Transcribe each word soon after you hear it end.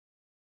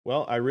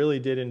Well, I really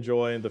did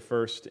enjoy the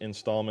first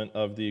installment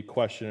of the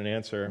question and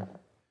answer.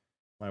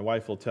 My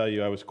wife will tell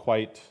you I was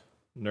quite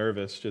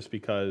nervous just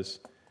because,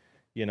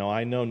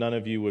 I know none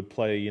of you would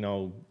play,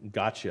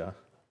 gotcha.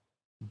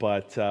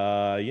 But,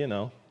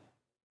 and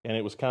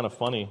it was kind of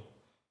funny.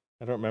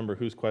 I don't remember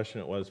whose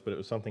question it was, but it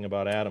was something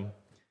about Adam.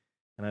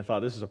 And I thought,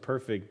 this is a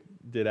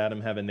perfect, did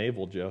Adam have a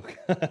navel joke?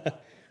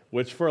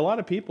 Which for a lot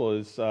of people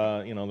is,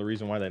 the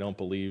reason why they don't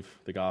believe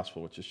the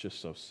gospel, which is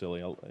just so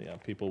silly.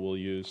 People will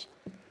use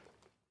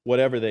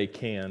whatever they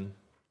can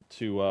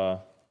to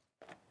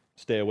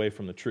stay away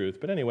from the truth.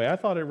 But anyway, I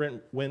thought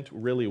it went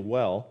really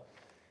well.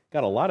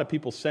 Got a lot of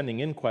people sending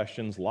in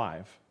questions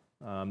live.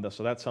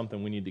 So that's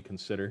something we need to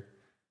consider.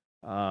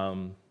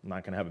 I'm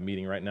not going to have a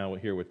meeting right now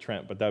here with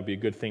Trent, but that would be a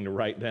good thing to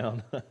write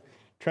down.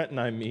 Trent and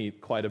I meet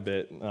quite a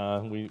bit.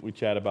 We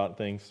chat about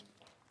things.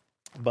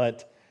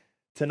 But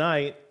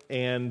tonight,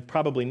 and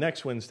probably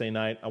next Wednesday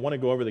night, I want to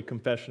go over the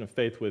confession of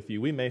faith with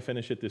you. We may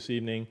finish it this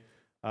evening.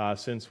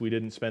 Since we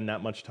didn't spend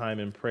that much time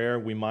in prayer,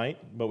 we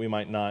might, but we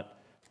might not.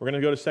 We're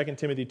going to go to 2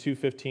 Timothy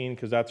 2:15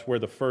 because that's where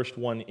the first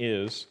one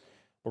is.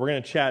 But we're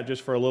going to chat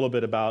just for a little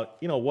bit about,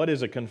 what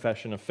is a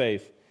confession of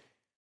faith?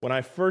 When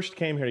I first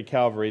came here to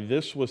Calvary,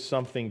 this was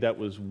something that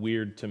was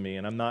weird to me,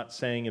 and I'm not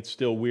saying it's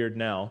still weird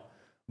now,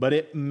 but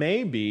it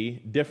may be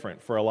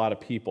different for a lot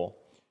of people.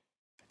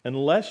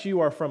 Unless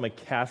you are from a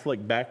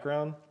Catholic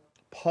background,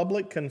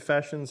 public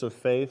confessions of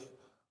faith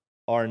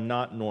are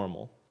not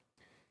normal.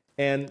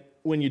 And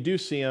when you do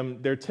see them,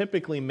 they're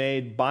typically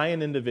made by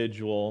an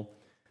individual,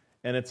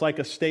 and it's like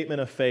a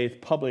statement of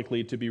faith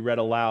publicly to be read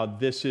aloud.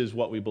 This is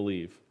what we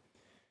believe.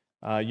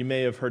 You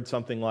may have heard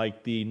something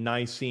like the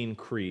Nicene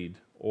Creed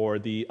or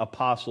the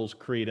Apostles'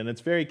 Creed, and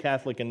it's very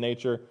Catholic in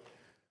nature.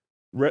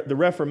 The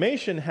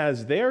Reformation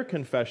has their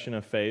confession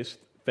of faith.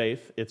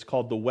 It's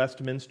called the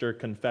Westminster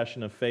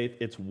Confession of Faith.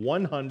 It's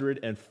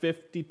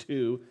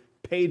 152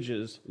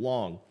 pages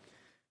long.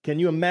 Can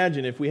you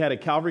imagine if we had a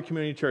Calvary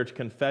Community Church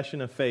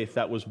confession of faith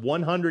that was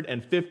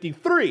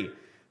 153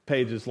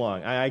 pages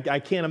long? I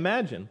can't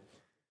imagine.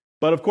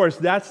 But of course,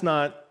 that's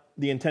not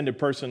the intended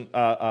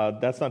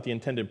that's not the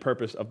intended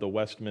purpose of the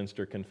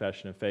Westminster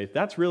Confession of Faith.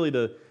 That's really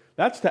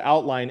that's to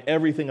outline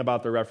everything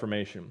about the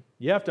Reformation.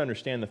 You have to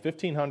understand the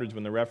 1500s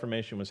when the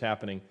Reformation was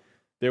happening,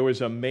 there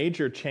was a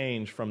major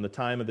change from the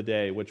time of the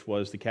day, which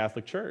was the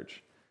Catholic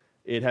Church.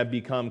 It had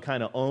become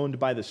kind of owned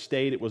by the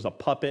state. It was a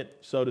puppet,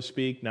 so to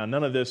speak. Now,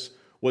 none of this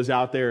was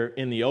out there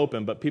in the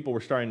open, but people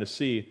were starting to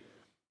see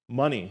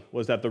money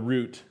was at the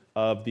root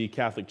of the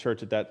Catholic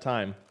Church at that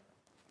time.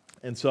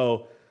 And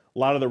so a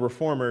lot of the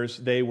reformers,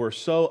 they were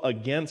so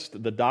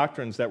against the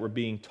doctrines that were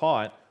being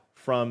taught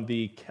from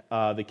the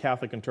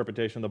Catholic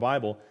interpretation of the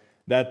Bible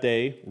that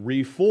they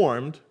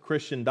reformed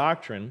Christian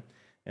doctrine.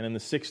 And in the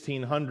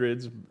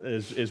 1600s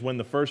is when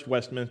the first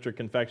Westminster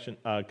confession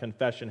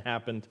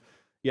happened.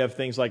 You have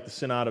things like the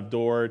Synod of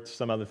Dort,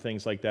 some other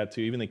things like that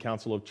too. Even the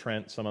Council of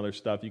Trent, some other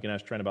stuff. You can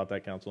ask Trent about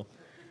that council.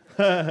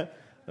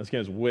 This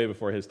was way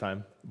before his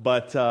time.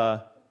 But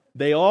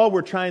they all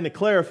were trying to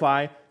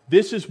clarify,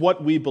 this is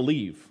what we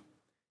believe.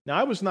 Now,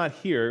 I was not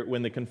here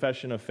when the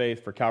Confession of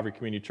Faith for Calvary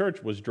Community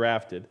Church was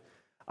drafted,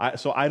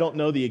 so I don't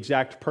know the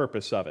exact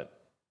purpose of it.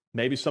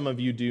 Maybe some of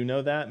you do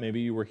know that.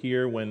 Maybe you were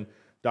here when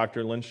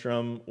Dr.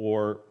 Lindstrom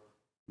or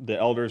the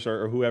elders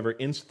or whoever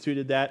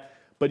instituted that.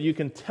 But you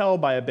can tell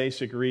by a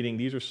basic reading,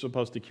 these are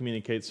supposed to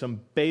communicate some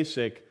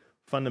basic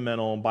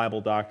fundamental Bible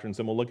doctrines,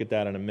 and we'll look at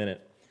that in a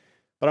minute.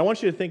 But I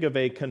want you to think of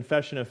a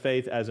confession of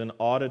faith as an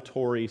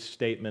auditory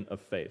statement of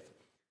faith.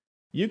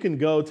 You can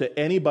go to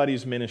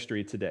anybody's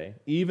ministry today,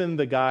 even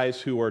the guys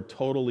who are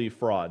totally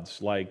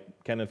frauds,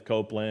 like Kenneth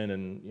Copeland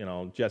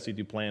and Jesse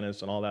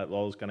Duplantis and all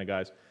those kind of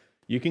guys.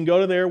 You can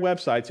go to their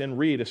websites and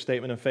read a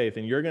statement of faith,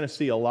 and you're going to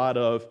see a lot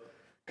of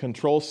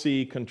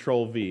Control-C,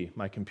 Control-V.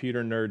 My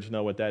computer nerds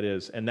know what that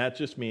is. And that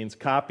just means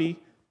copy,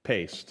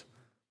 paste.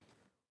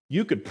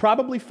 You could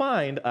probably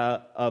find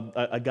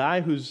a guy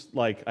who's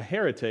like a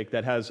heretic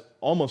that has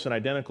almost an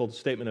identical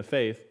statement of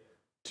faith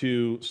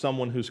to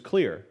someone who's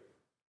clear.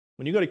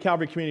 When you go to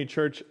Calvary Community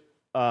Church,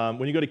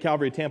 when you go to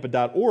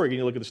calvarytampa.org and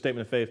you look at the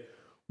statement of faith,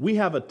 we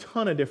have a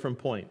ton of different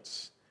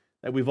points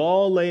that we've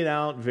all laid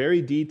out,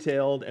 very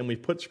detailed, and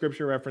we've put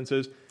scripture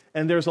references.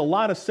 And there's a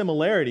lot of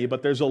similarity,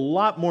 but there's a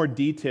lot more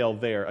detail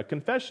there. A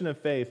confession of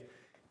faith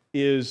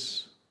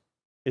it's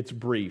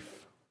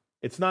brief.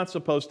 It's not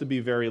supposed to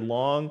be very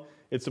long.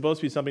 It's supposed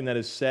to be something that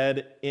is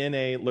said in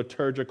a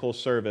liturgical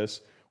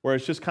service where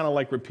it's just kind of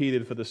like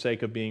repeated for the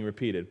sake of being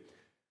repeated.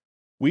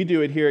 We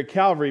do it here at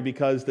Calvary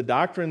because the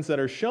doctrines that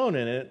are shown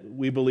in it,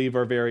 we believe,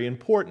 are very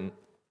important.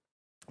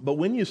 But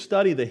when you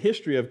study the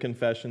history of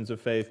confessions of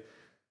faith,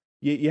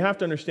 you have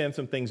to understand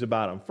some things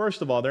about them.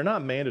 First of all, they're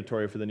not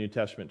mandatory for the New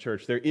Testament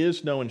church. There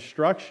is no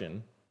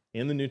instruction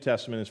in the New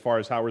Testament as far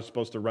as how we're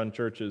supposed to run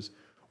churches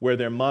where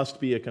there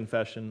must be a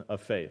confession of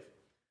faith.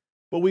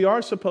 But we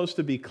are supposed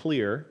to be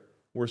clear.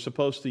 We're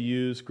supposed to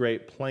use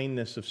great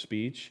plainness of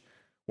speech.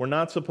 We're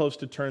not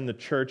supposed to turn the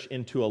church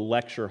into a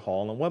lecture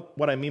hall. And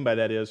what I mean by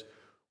that is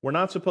we're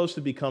not supposed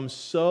to become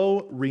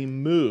so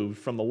removed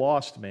from the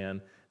lost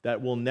man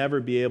that we'll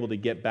never be able to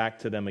get back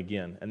to them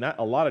again. And that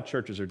a lot of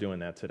churches are doing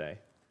that today.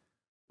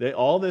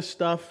 All this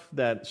stuff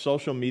that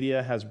social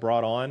media has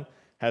brought on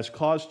has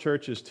caused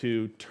churches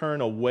to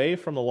turn away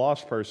from the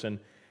lost person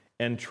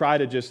and try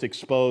to just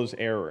expose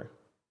error.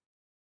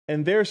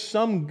 And there's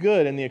some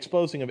good in the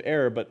exposing of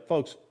error, but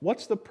folks,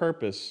 what's the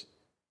purpose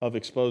of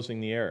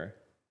exposing the error?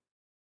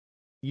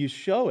 You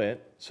show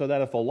it so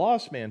that if a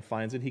lost man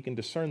finds it, he can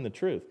discern the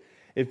truth.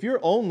 If you're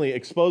only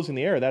exposing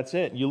the error, that's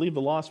it. You leave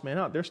the lost man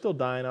out. They're still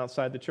dying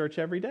outside the church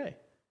every day.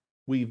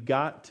 We've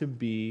got to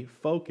be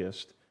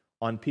focused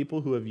on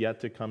people who have yet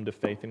to come to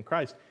faith in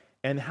Christ.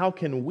 And how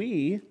can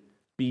we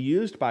be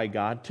used by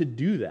God to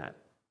do that?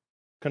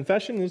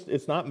 Confession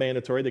it's not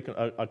mandatory.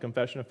 A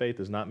confession of faith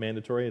is not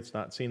mandatory. It's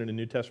not seen in a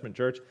New Testament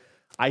church.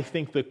 I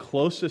think the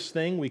closest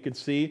thing we could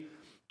see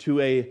to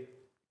a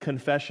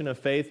confession of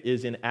faith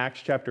is in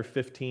Acts chapter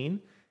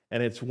 15,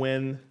 and it's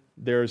when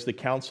there's the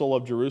Council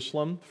of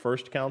Jerusalem,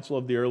 first council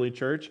of the early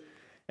church.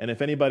 And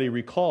if anybody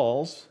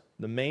recalls,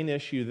 the main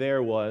issue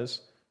there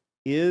was,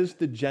 is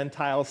the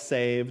Gentile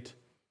saved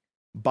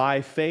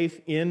by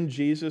faith in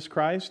Jesus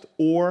Christ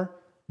or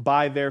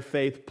by their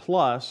faith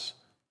plus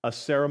a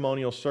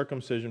ceremonial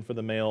circumcision for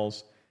the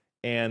males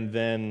and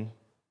then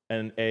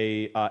an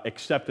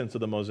acceptance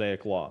of the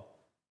Mosaic law?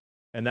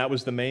 And that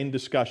was the main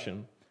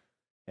discussion.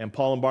 And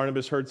Paul and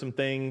Barnabas heard some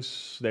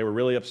things. They were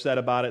really upset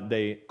about it.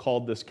 They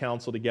called this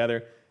council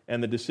together.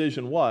 And the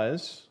decision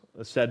was,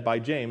 said by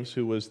James,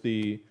 who was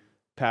the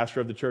pastor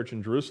of the church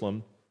in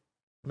Jerusalem,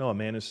 no, a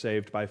man is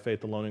saved by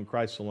faith alone in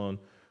Christ alone.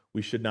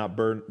 We should not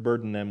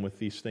burden them with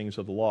these things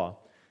of the law.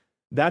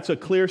 That's a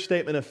clear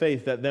statement of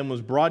faith that then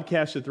was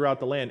broadcasted throughout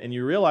the land. And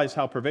you realize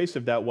how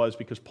pervasive that was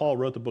because Paul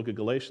wrote the book of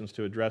Galatians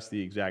to address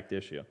the exact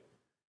issue.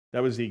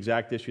 That was the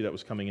exact issue that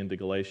was coming into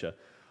Galatia.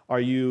 Are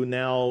you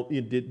now,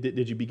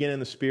 did you begin in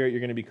the Spirit?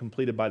 You're going to be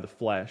completed by the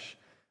flesh.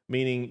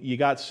 Meaning you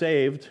got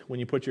saved when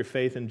you put your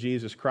faith in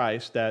Jesus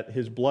Christ, that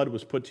His blood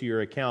was put to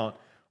your account.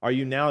 Are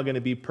you now going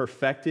to be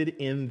perfected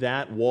in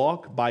that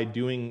walk by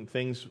doing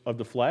things of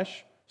the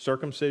flesh?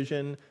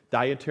 Circumcision,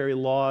 dietary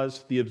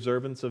laws, the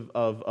observance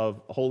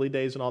of holy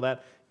days and all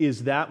that?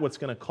 Is that what's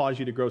going to cause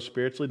you to grow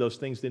spiritually? Those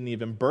things didn't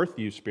even birth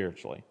you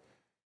spiritually.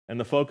 And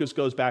the focus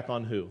goes back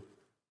on who?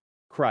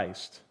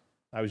 Christ.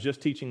 I was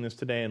just teaching this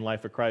today in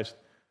Life of Christ,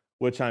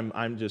 which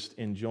I'm just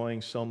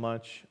enjoying so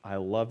much. I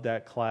love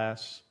that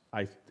class.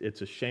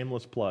 It's a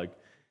shameless plug.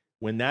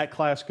 When that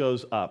class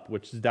goes up,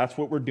 which that's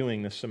what we're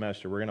doing this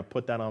semester, we're going to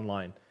put that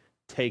online.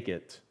 Take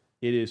it.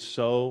 It is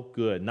so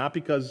good. Not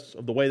because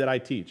of the way that I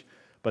teach,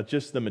 but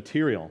just the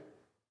material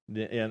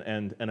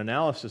and an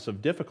analysis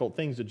of difficult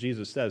things that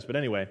Jesus says. But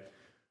anyway,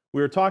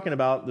 we were talking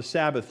about the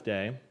Sabbath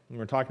day, and we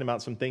were talking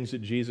about some things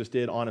that Jesus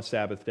did on a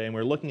Sabbath day, and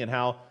we were looking at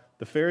how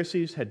the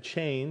Pharisees had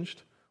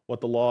changed what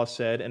the law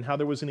said, and how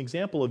there was an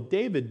example of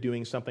David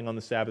doing something on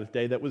the Sabbath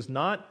day that was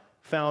not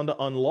found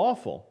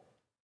unlawful.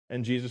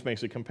 And Jesus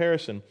makes a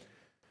comparison.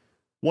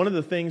 One of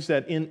the things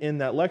that in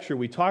that lecture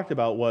we talked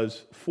about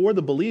was, for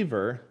the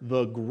believer,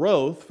 the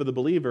growth for the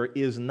believer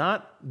is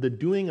not the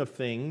doing of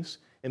things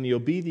and the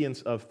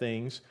obedience of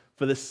things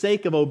for the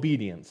sake of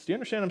obedience. Do you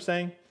understand what I'm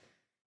saying?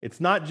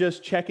 It's not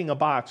just checking a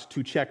box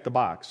to check the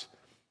box.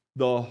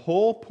 The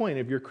whole point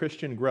of your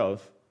Christian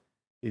growth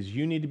is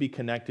you need to be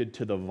connected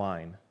to the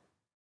vine.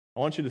 I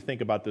want you to think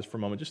about this for a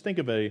moment. Just think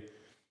of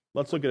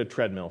let's look at a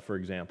treadmill, for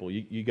example.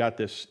 You got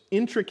this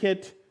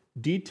intricate,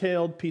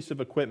 detailed piece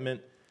of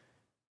equipment,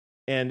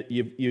 and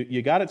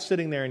you got it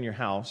sitting there in your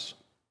house.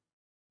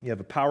 You have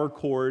a power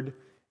cord,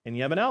 and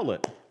you have an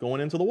outlet going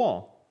into the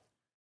wall.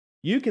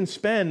 You can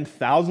spend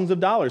thousands of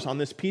dollars on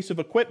this piece of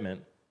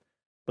equipment,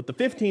 but the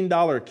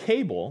 $15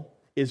 cable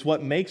is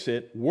what makes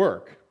it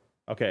work.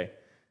 Okay,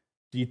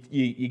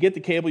 you get the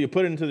cable, you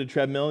put it into the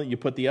treadmill, you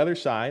put the other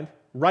side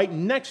right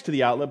next to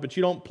the outlet, but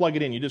you don't plug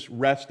it in, you just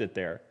rest it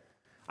there.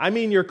 I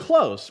mean, you're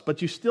close,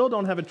 but you still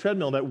don't have a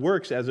treadmill that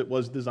works as it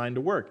was designed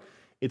to work.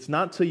 It's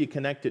not till you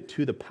connect it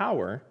to the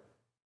power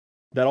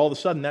that all of a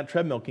sudden that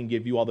treadmill can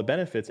give you all the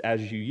benefits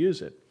as you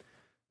use it.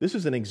 This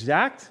is an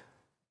exact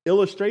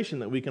illustration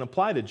that we can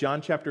apply to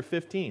John chapter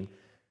 15.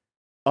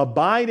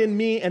 Abide in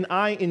me and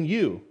I in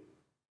you.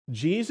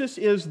 Jesus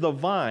is the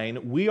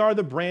vine, we are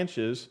the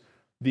branches,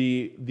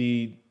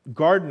 the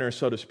gardener,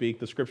 so to speak.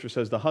 The scripture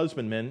says the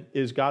husbandman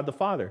is God the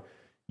Father.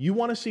 You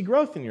want to see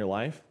growth in your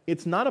life,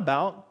 it's not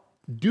about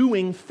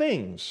doing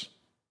things.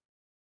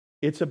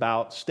 It's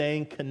about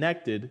staying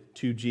connected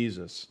to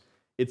Jesus.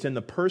 It's in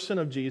the person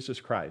of Jesus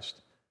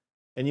Christ.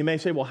 And you may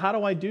say, well, how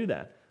do I do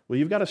that? Well,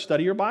 you've got to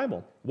study your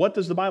Bible. What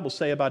does the Bible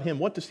say about him?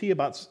 What does he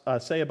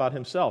say about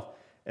himself?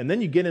 And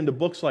then you get into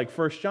books like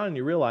 1 John and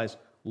you realize,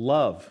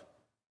 love.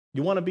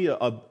 You want to be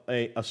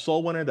a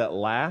soul winner that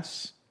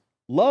lasts?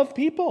 Love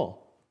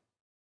people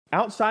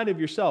outside of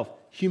yourself.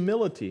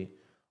 Humility.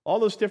 All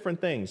those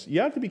different things.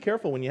 You have to be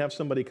careful when you have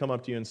somebody come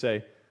up to you and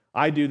say,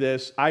 I do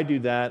this, I do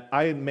that,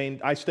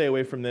 I stay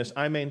away from this,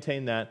 I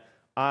maintain that,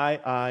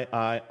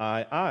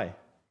 I.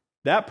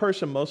 That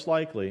person most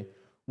likely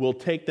will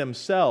take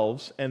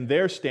themselves and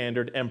their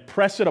standard and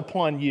press it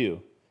upon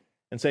you.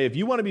 and say, if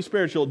you want to be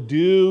spiritual,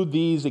 do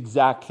these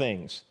exact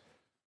things.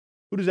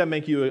 Who does that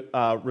make you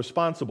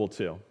responsible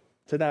to?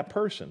 To that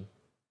person.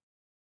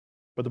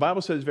 But the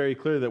Bible says very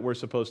clearly that we're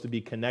supposed to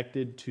be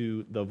connected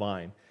to the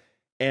vine.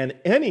 And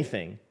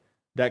anything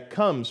that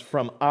comes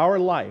from our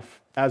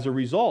life as a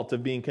result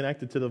of being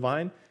connected to the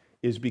vine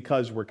is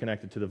because we're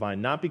connected to the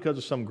vine, not because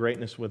of some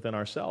greatness within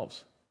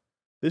ourselves.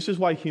 This is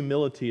why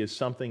humility is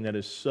something that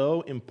is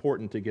so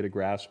important to get a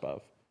grasp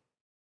of.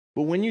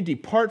 But when you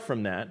depart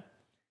from that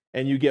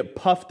and you get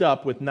puffed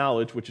up with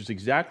knowledge, which is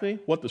exactly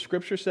what the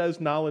Scripture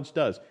says knowledge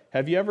does.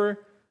 Have you ever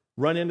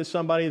run into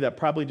somebody that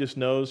probably just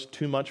knows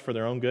too much for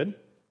their own good?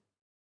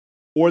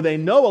 Or they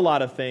know a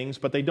lot of things,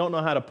 but they don't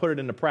know how to put it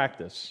into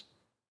practice.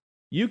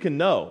 You can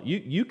know.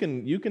 You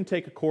can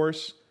take a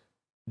course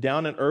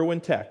down at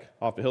Irwin Tech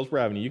off of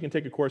Hillsborough Avenue. You can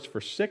take a course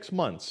for 6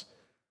 months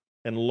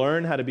and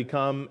learn how to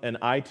become an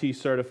IT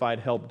certified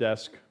help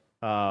desk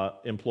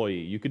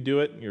employee. You could do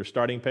it. Your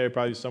starting pay would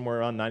probably be somewhere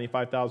around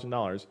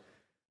 $95,000.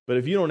 But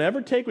if you don't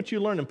ever take what you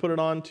learn and put it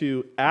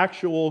onto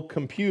actual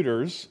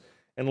computers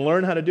and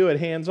learn how to do it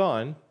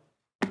hands-on,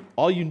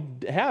 all you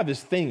have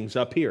is things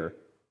up here.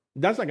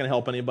 That's not going to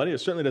help anybody. It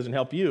certainly doesn't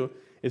help you.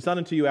 It's not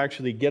until you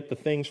actually get the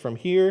things from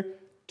here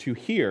to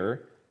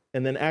here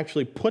and then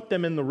actually put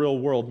them in the real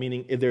world,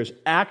 meaning if there's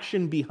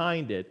action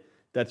behind it,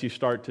 that you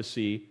start to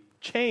see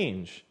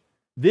change.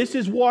 This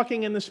is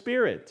walking in the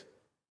Spirit.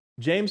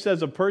 James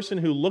says a person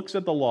who looks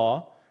at the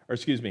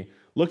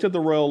looks at the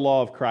royal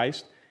law of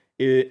Christ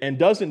and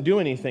doesn't do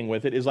anything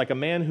with it is like a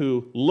man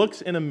who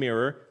looks in a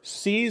mirror,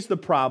 sees the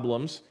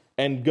problems,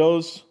 and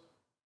goes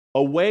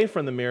away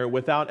from the mirror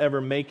without ever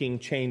making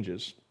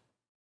changes.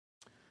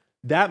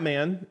 That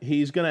man,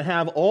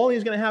 all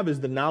he's going to have is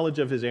the knowledge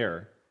of his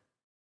error.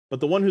 But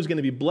the one who's going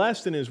to be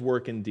blessed in his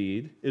work and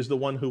deed is the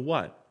one who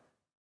what?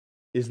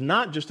 Is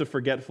not just a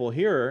forgetful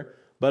hearer,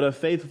 but a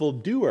faithful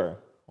doer.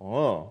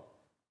 Oh.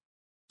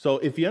 So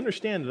if you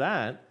understand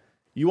that,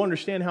 you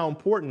understand how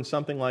important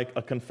something like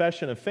a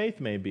confession of faith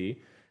may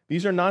be.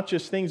 These are not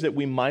just things that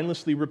we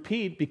mindlessly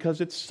repeat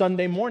because it's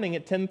Sunday morning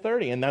at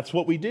 10:30, and that's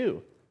what we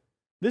do.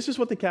 This is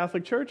what the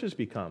Catholic Church has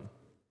become.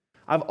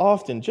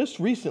 Just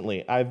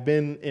recently, I've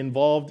been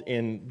involved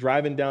in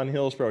driving down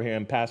Hillsborough here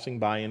and passing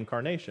by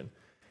Incarnation.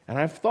 And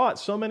I've thought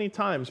so many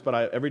times,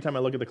 but every time I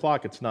look at the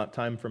clock, it's not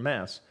time for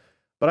Mass.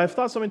 But I've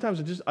thought so many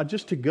times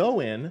just to go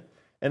in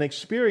and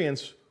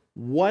experience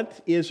what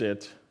is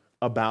it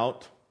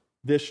about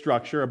this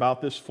structure,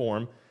 about this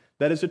form,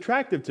 that is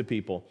attractive to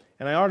people.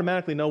 And I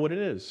automatically know what it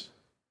is.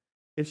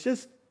 It's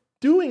just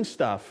doing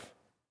stuff.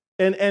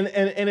 And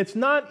it's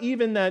not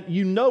even that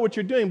you know what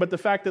you're doing, but the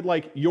fact that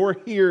like you're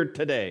here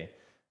today.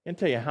 I can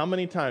tell you how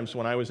many times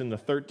when I was in the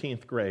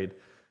 13th grade,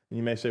 and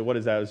you may say, what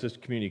is that? It was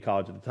just community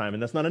college at the time.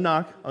 And that's not a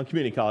knock on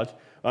community college,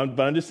 but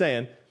I'm just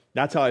saying,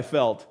 that's how I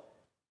felt.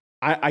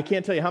 I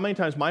can't tell you how many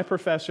times my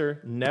professor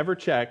never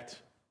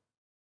checked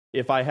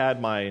if I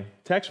had my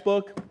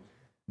textbook.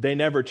 They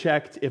never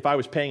checked if I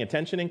was paying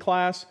attention in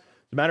class. As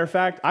a matter of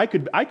fact, I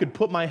could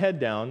put my head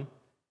down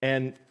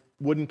and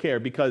wouldn't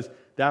care because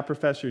that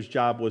professor's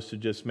job was to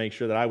just make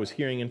sure that I was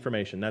hearing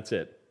information. That's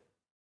it.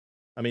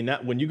 I mean,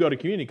 when you go to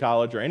community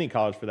college, or any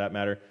college for that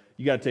matter,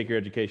 you got to take your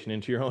education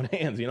into your own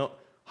hands.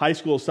 High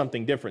school is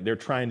something different. They're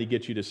trying to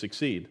get you to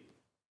succeed.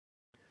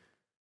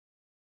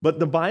 But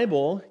the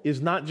Bible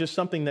is not just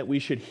something that we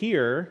should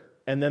hear,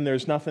 and then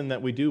there's nothing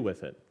that we do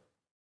with it.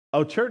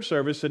 A church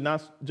service should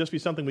not just be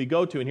something we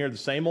go to and hear the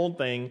same old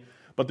thing,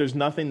 but there's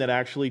nothing that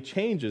actually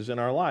changes in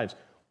our lives.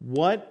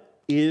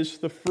 What is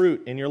the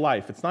fruit in your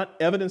life? It's not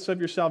evidence of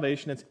your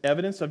salvation, it's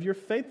evidence of your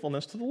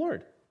faithfulness to the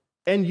Lord.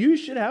 And you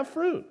should have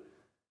fruit.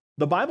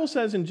 The Bible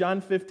says in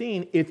John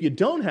 15, if you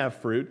don't have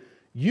fruit,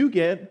 you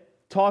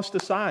get tossed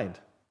aside.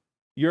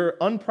 You're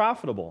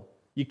unprofitable.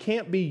 You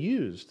can't be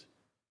used.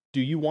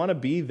 Do you want to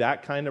be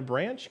that kind of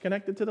branch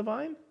connected to the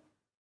vine?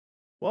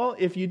 Well,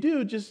 if you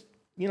do, just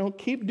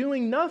keep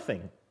doing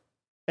nothing.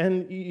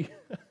 And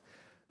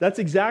that's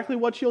exactly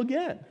what you'll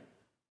get.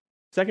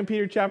 2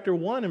 Peter chapter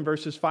 1 and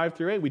verses 5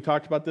 through 8. We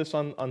talked about this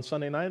on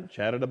Sunday night,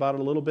 chatted about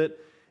it a little bit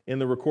in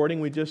the recording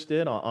we just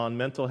did on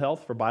mental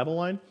health for Bible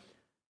Line.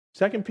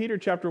 2 Peter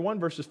chapter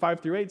 1 verses 5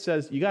 through 8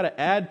 says, you got to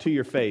add to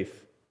your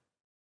faith.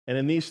 And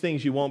in these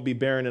things you won't be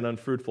barren and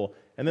unfruitful.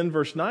 And then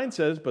verse 9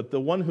 says, but the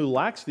one who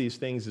lacks these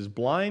things is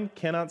blind,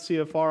 cannot see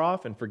afar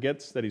off, and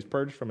forgets that he's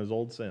purged from his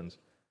old sins.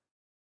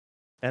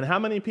 And how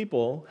many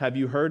people have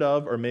you heard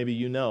of, or maybe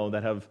you know,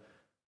 that have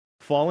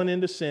fallen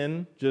into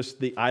sin, just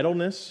the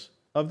idleness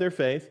of their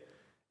faith,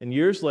 and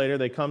years later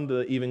they come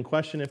to even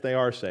question if they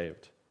are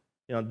saved?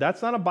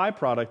 That's not a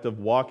byproduct of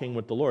walking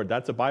with the Lord.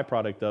 That's a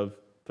byproduct of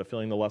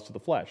fulfilling the lust of the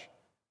flesh.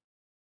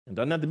 It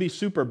doesn't have to be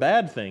super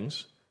bad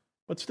things,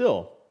 but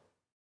still,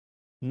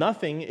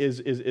 nothing is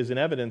an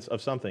evidence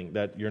of something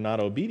that you're not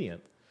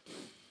obedient.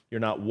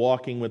 You're not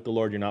walking with the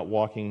Lord. You're not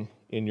walking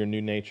in your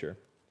new nature.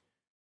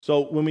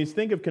 So when we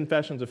think of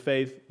confessions of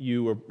faith,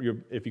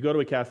 if you go to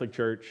a Catholic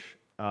church,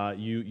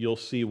 you'll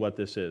see what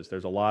this is.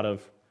 There's a lot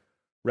of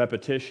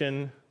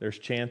repetition. There's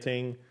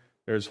chanting.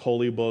 There's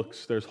holy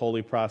books. There's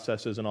holy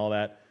processes and all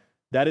that.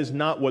 That is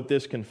not what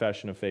this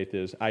confession of faith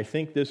is. I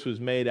think this was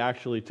made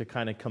actually to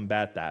kind of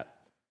combat that.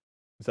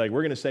 It's like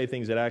we're going to say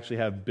things that actually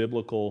have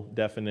biblical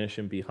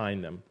definition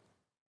behind them.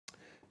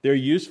 They're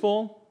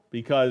useful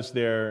because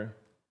they're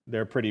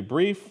pretty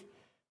brief,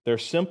 they're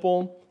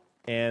simple,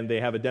 and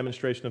they have a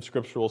demonstration of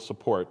scriptural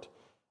support.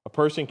 A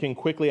person can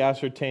quickly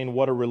ascertain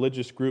what a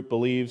religious group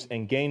believes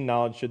and gain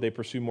knowledge should they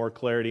pursue more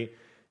clarity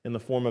in the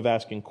form of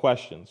asking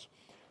questions.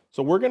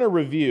 So we're going to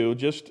review,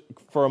 just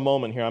for a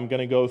moment here, I'm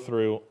going to go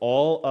through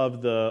all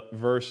of the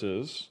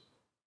verses,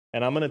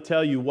 and I'm going to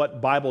tell you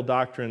what Bible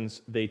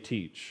doctrines they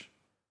teach.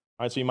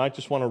 All right, so you might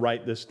just want to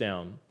write this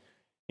down.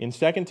 In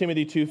 2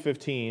 Timothy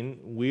 2:15,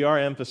 we are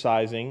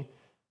emphasizing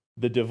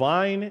the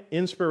divine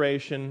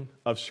inspiration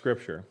of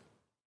Scripture.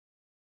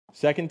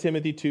 2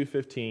 Timothy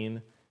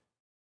 2:15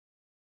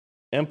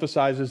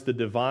 emphasizes the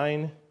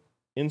divine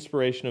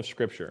inspiration of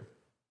Scripture.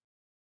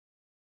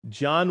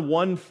 John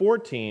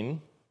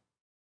 1:14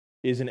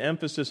 is an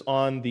emphasis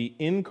on the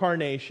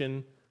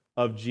incarnation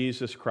of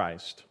Jesus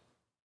Christ.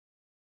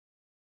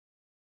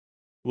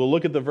 We'll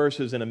look at the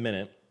verses in a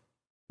minute,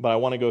 but I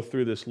want to go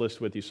through this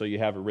list with you so you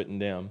have it written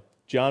down.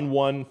 John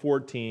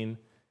 1:14,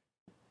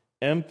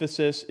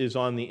 emphasis is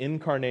on the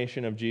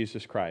incarnation of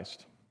Jesus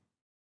Christ.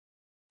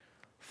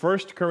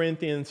 1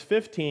 Corinthians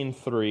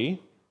 15:3,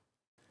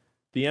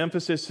 the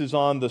emphasis is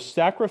on the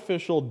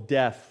sacrificial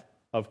death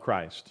of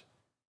Christ.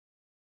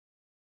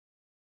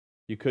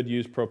 You could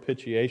use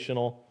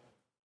propitiational,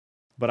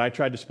 but I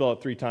tried to spell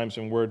it 3 times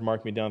and Word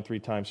marked me down 3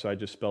 times, so I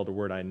just spelled a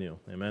word I knew.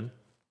 Amen?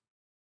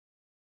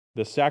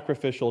 The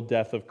sacrificial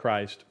death of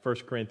Christ,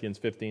 1 Corinthians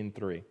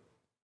 15:3.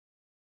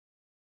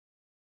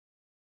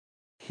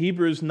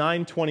 Hebrews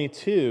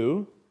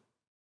 9:22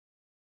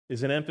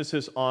 is an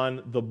emphasis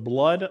on the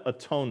blood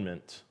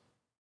atonement.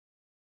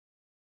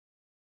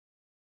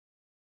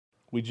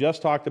 We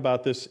just talked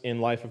about this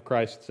in Life of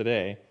Christ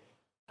today,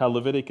 how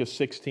Leviticus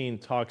 16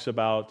 talks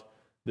about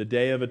the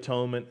Day of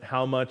Atonement,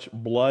 how much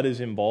blood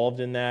is involved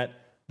in that,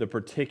 the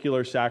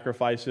particular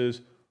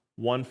sacrifices,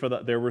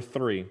 there were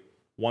 3.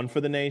 One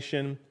for the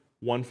nation,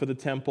 one for the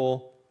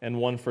temple, and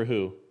one for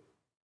who?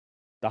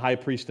 The high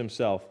priest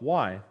himself.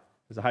 Why?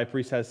 Because the high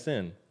priest has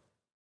sin.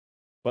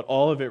 But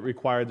all of it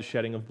required the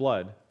shedding of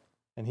blood.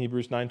 And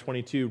Hebrews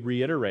 9:22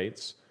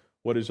 reiterates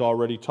what is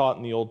already taught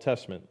in the Old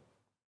Testament.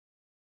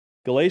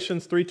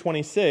 Galatians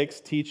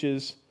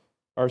 3:26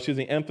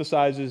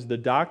 emphasizes the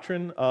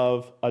doctrine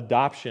of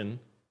adoption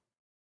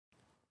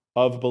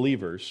of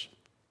believers.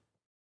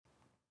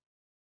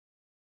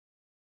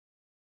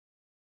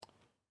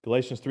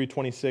 Galatians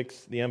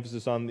 3:26, the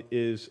emphasis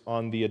is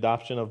on the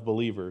adoption of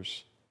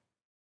believers.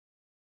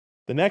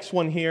 The next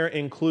one here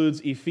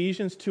includes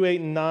Ephesians 2:8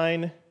 and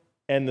 9,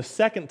 and the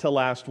second to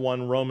last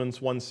one,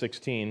 Romans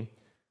 1:16.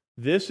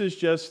 This is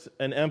just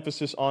an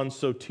emphasis on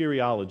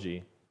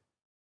soteriology.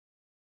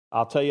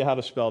 I'll tell you how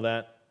to spell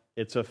that.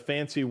 It's a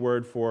fancy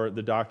word for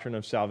the doctrine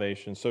of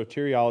salvation.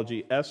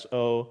 Soteriology,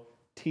 S-O-T-E-R-I-O-L-O-G-Y.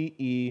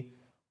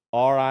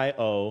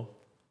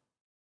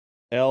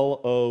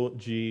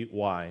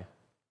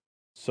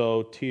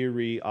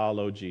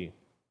 Soteriology,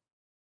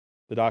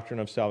 the doctrine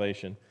of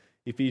salvation.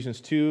 Ephesians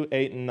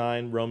 2:8 and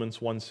 9, Romans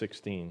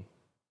 1:16.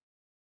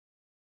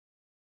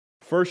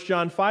 1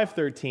 John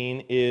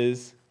 5:13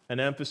 is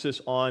an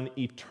emphasis on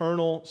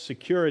eternal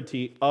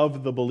security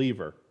of the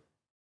believer.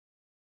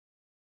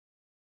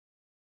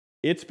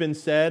 It's been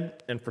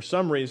said, and for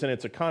some reason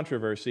it's a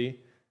controversy,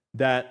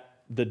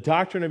 that the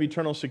doctrine of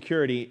eternal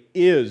security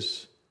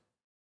is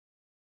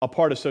a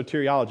part of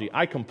soteriology.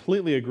 I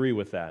completely agree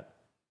with that.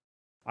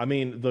 I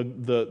mean,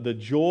 the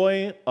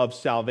joy of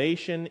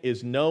salvation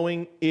is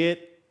knowing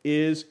it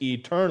is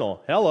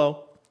eternal.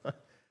 Hello.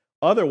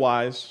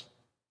 Otherwise,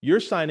 you're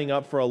signing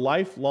up for a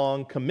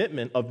lifelong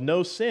commitment of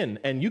no sin,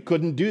 and you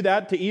couldn't do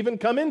that to even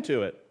come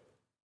into it.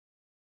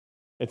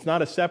 It's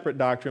not a separate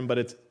doctrine, but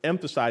it's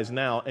emphasized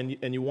now, and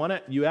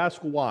you ask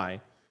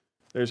why.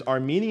 There's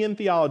Arminian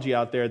theology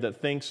out there that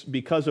thinks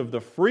because of the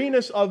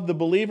freeness of the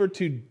believer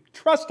to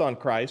trust on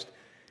Christ,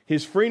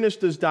 his freeness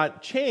does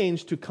not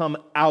change to come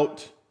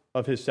out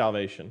of his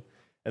salvation.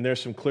 And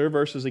there's some clear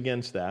verses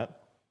against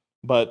that.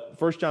 But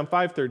 1 John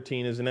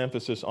 5:13 is an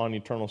emphasis on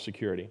eternal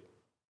security.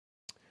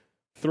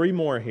 3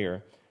 more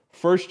here.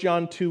 1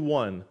 John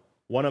 2:1,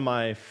 one of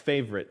my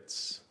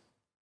favorites.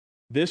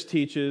 This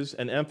teaches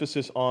an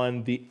emphasis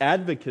on the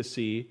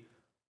advocacy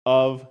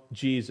of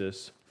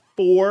Jesus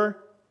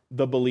for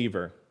the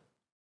believer.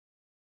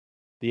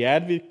 The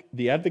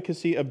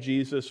advocacy of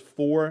Jesus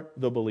for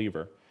the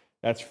believer.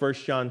 That's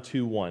 1 John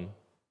 2:1.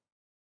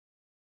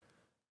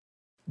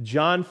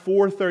 John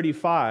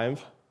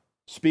 4:35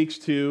 speaks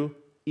to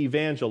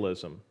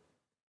evangelism,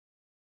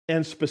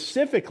 and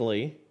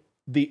specifically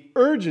the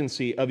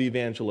urgency of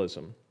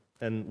evangelism.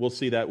 And we'll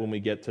see that when we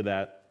get to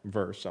that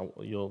verse.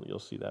 You'll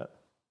see that.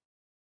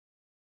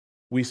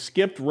 We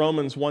skipped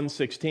Romans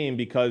 1:16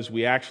 because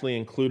we actually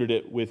included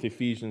it with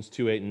Ephesians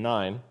 2:8 and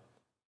 9.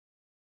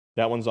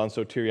 That one's on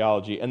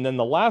soteriology. And then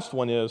the last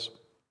one is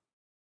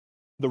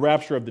the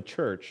rapture of the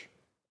church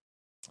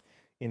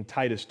in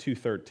Titus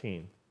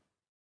 2:13.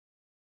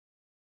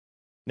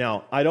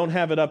 Now, I don't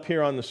have it up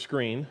here on the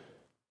screen,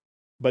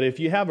 but if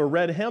you have a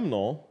red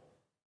hymnal,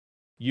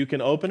 you can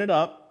open it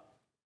up,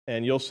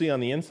 and you'll see on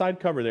the inside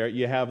cover there,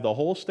 you have the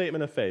whole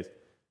statement of faith.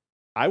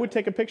 I would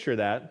take a picture of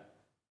that.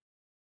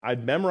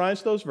 I'd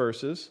memorize those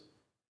verses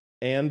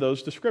and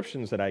those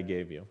descriptions that I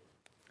gave you.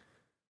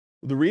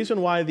 The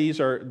reason why these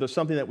are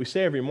something that we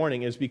say every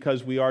morning is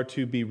because we are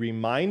to be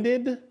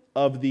reminded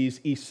of these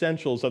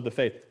essentials of the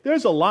faith.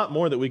 There's a lot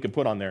more that we could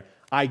put on there.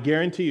 I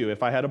guarantee you,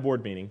 if I had a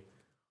board meeting,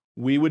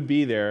 we would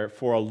be there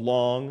for a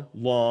long,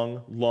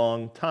 long,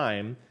 long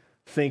time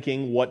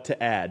thinking what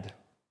to add.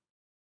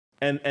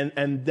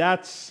 And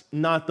that's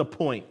not the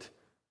point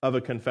of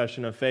a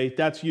confession of faith.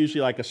 That's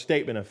usually like a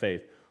statement of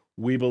faith.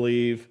 We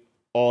believe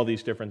all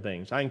these different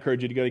things. I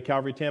encourage you to go to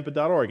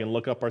calvarytampa.org and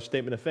look up our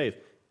statement of faith.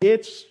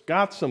 It's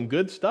got some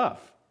good stuff.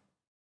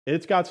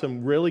 It's got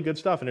some really good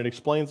stuff, and it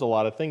explains a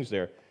lot of things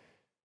there.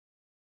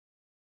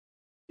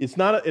 It's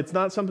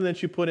not something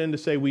that you put in to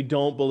say, we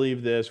don't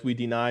believe this, we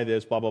deny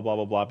this, blah, blah, blah,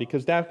 blah, blah,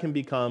 because that can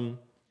become,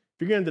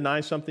 if you're going to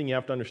deny something, you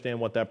have to understand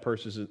what that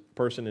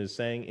person is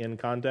saying in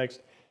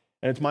context.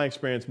 And it's my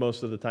experience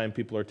most of the time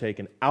people are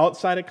taken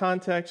outside of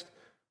context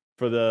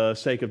for the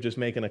sake of just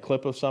making a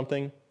clip of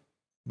something.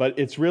 But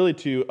it's really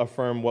to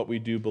affirm what we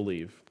do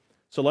believe.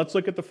 So let's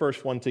look at the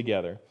first one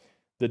together.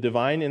 The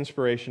divine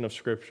inspiration of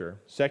Scripture.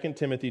 2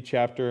 Timothy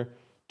chapter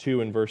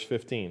 2 and verse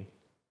 15.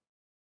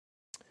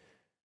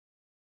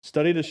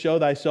 Study to show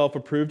thyself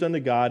approved unto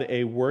God,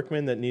 a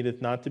workman that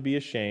needeth not to be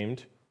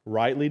ashamed,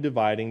 rightly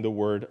dividing the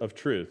word of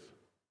truth.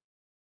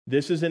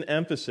 This is an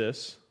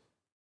emphasis.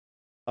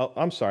 Oh,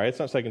 I'm sorry, it's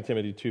not 2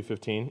 Timothy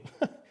 2:15.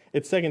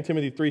 It's 2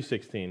 Timothy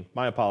 3:16.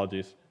 My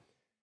apologies.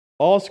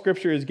 All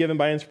Scripture is given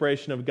by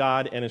inspiration of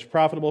God and is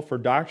profitable for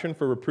doctrine,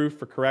 for reproof,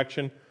 for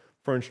correction,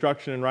 for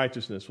instruction in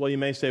righteousness. Well, you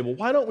may say, well,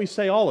 why don't we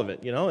say all of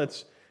it? You know,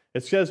 it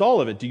says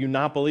all of it. Do you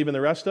not believe in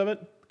the rest of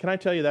it? Can I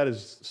tell you that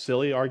is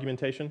silly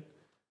argumentation?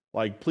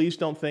 Like, please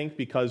don't think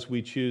because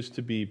we choose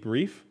to be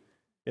brief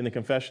in the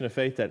confession of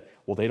faith that,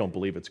 well, they don't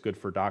believe it's good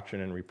for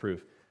doctrine and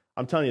reproof.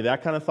 I'm telling you,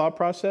 that kind of thought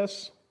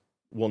process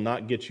will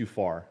not get you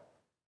far.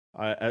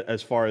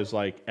 As far as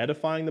like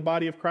edifying the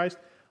body of Christ,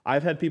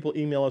 I've had people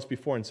email us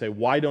before and say,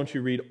 why don't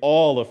you read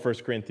all of 1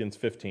 Corinthians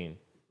 15?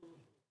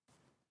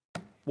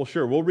 Well,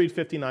 sure, we'll read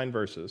 59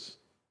 verses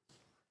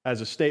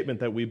as a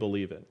statement that we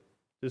believe it.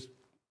 Just,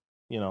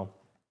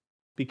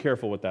 be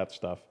careful with that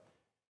stuff.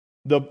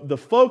 The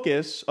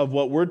focus of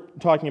what we're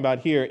talking about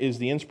here is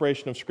the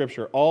inspiration of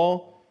Scripture.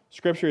 All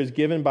Scripture is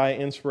given by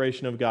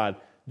inspiration of God.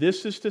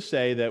 This is to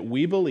say that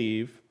we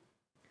believe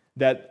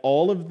that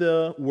all of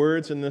the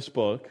words in this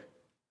book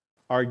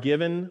are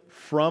given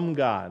from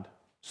God.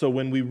 So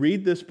when we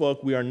read this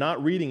book, we are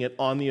not reading it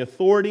on the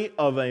authority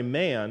of a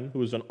man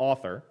who is an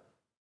author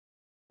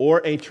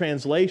or a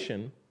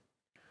translation.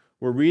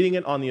 We're reading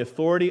it on the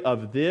authority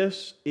of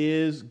this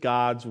is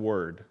God's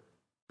word,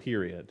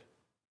 period.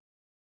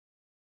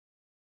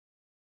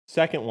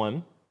 Second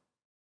one,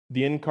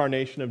 the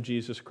incarnation of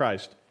Jesus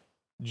Christ.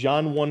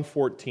 John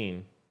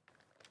 1:14.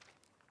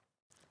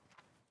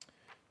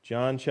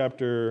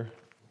 The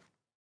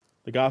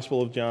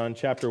Gospel of John,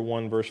 chapter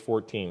 1, verse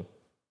 14.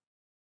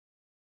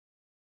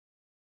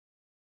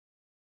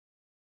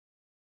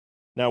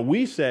 Now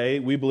we say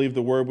we believe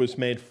the Word was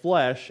made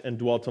flesh and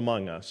dwelt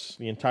among us.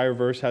 The entire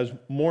verse has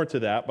more to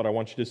that, but I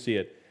want you to see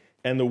it.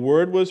 And the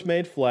Word was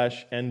made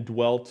flesh and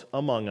dwelt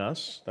among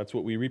us. That's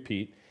what we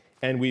repeat.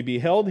 And we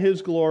beheld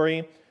His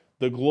glory,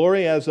 the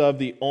glory as of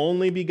the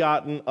only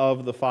begotten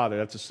of the Father.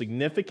 That's a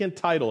significant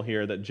title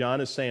here that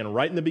John is saying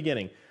right in the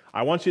beginning.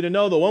 I want you to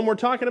know the one we're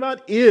talking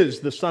about is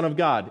the Son of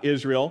God,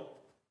 Israel,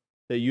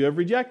 that you have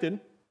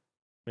rejected.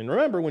 And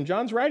remember, when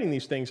John's writing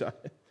these things,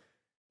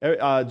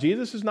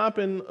 Jesus has not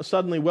been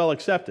suddenly well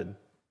accepted,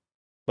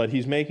 but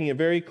he's making it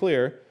very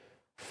clear,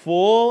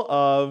 full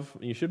of,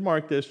 you should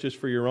mark this just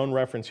for your own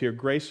reference here,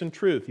 grace and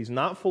truth. He's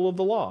not full of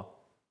the law.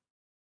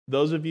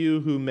 Those of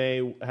you who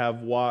may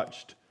have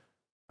watched,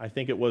 I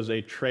think it was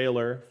a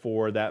trailer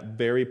for that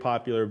very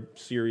popular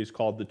series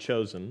called The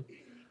Chosen,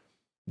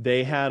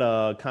 they had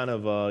a kind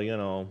of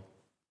a,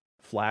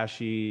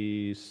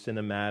 flashy,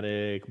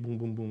 cinematic, boom,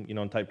 boom,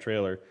 boom, type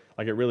trailer.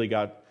 Like it really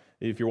got,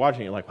 if you're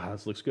watching it, you're like, wow,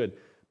 this looks good.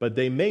 But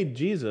they made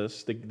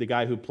Jesus, the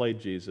guy who played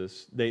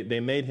Jesus,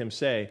 they made him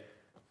say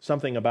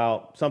something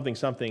about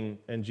something,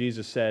 and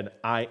Jesus said,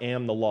 I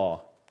am the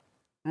law.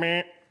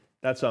 Meh.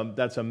 That's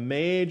a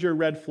major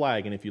red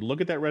flag, and if you look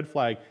at that red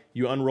flag,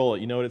 you unroll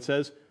it. You know what it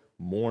says?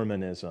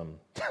 Mormonism.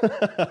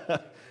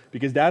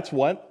 Because that's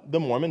what the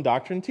Mormon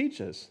doctrine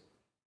teaches.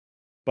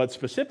 But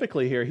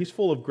specifically here, he's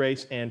full of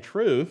grace and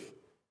truth.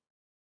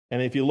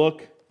 And if you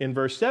look in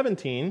verse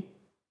 17,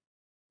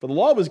 for the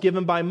law was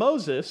given by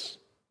Moses,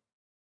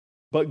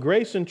 but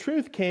grace and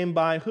truth came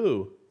by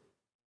who?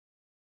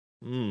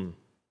 I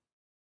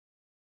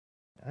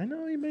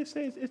know you may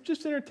say it's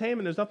just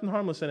entertainment, there's nothing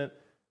harmless in it.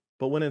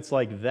 But when it's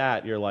like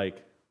that, you're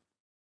like,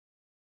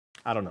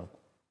 I don't know.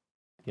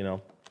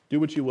 Do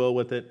what you will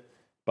with it.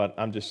 But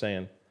I'm just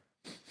saying,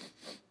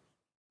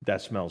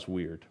 that smells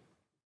weird.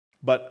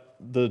 But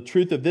the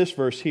truth of this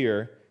verse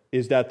here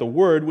is that the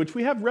Word, which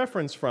we have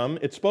reference from,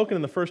 it's spoken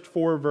in the first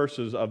 4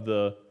 verses of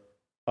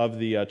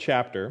the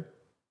chapter.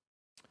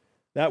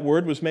 That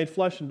Word was made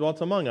flesh and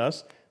dwelt among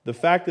us. The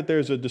fact that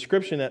there's a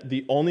description that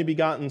the only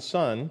begotten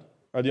Son,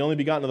 or the only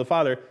begotten of the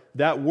Father,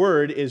 that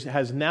Word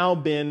has now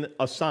been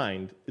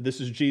assigned.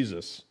 This is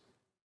Jesus.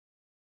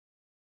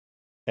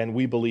 And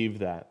we believe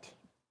that.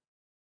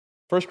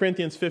 1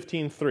 Corinthians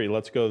 15:3,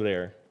 let's go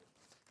there.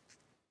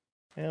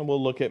 And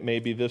we'll look at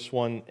maybe this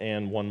one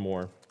and one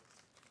more.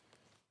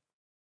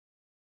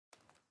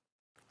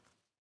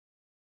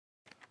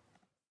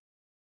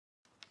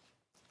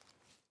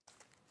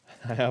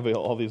 I have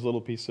all these little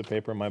pieces of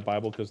paper in my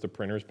Bible because the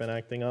printer's been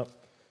acting up.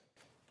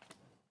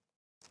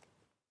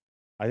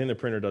 I think the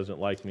printer doesn't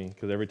like me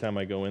because every time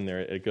I go in there,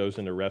 it goes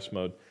into rest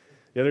mode.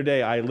 The other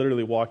day, I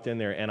literally walked in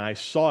there and I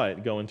saw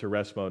it go into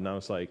rest mode, and I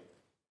was like,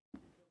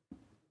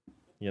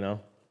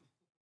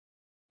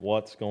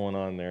 what's going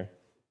on there?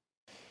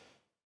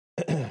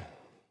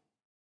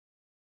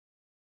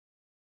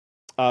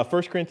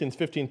 1 Corinthians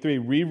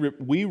 15:3,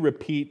 we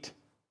repeat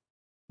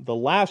the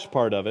last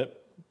part of it.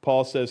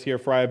 Paul says here,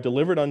 "For I have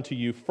delivered unto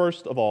you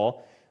first of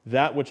all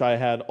that which I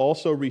had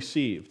also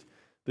received."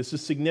 This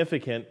is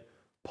significant.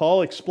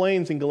 Paul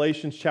explains in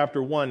Galatians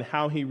chapter 1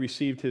 how he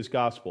received his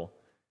gospel.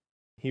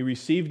 He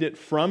received it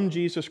from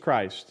Jesus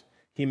Christ.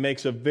 He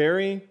makes it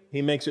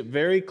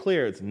very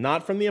clear. It's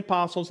not from the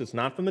apostles. It's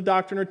not from the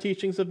doctrine or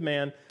teachings of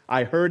man.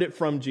 I heard it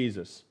from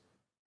Jesus.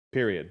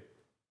 Period.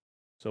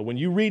 So when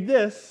you read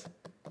this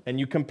and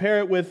you compare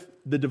it with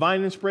the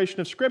divine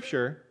inspiration of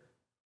Scripture,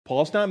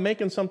 Paul's not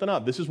making something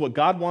up. This is what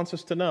God wants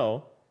us to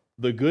know.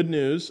 The good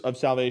news of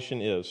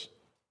salvation is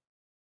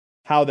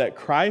how that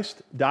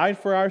Christ died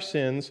for our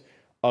sins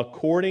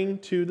according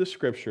to the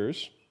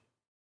Scriptures.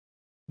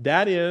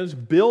 That is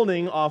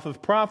building off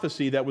of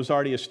prophecy that was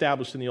already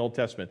established in the Old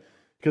Testament.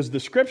 Because the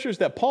Scriptures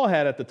that Paul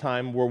had at the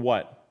time were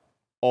what?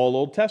 All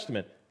Old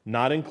Testament,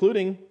 not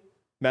including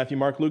Matthew,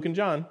 Mark, Luke, and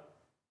John.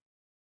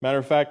 Matter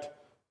of fact,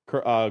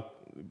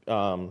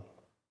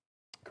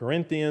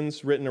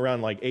 Corinthians, written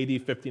around like AD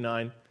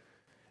 59,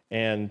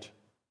 and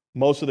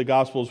most of the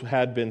Gospels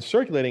had been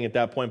circulating at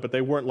that point, but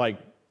they weren't like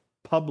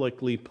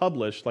publicly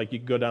published, like you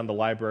could go down to the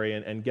library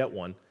and get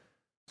one.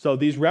 So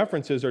these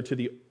references are to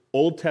the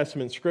Old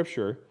Testament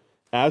Scripture,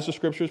 as the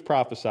Scriptures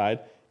prophesied,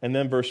 and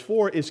then verse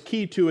 4 is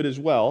key to it as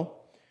well.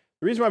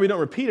 The reason why we don't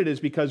repeat it is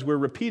because we're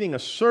repeating a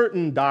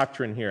certain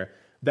doctrine here,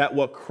 that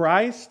what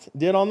Christ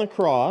did on the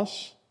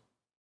cross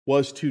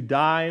was to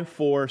die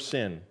for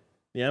sin.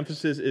 The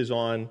emphasis is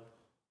on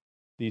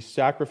the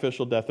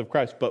sacrificial death of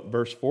Christ. But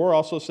verse 4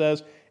 also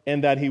says,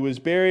 and that he was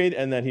buried,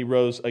 and that he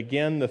rose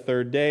again the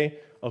third day,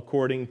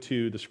 according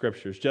to the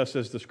Scriptures, just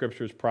as the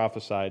Scriptures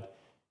prophesied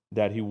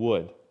that he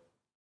would.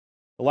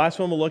 The last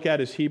one we'll look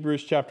at is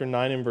Hebrews chapter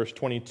 9 and verse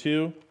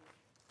 22.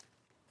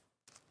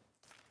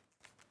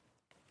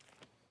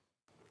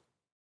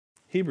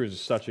 Hebrews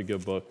is such a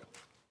good book.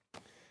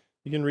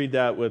 You can read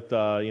that with,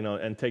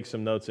 and take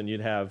some notes, and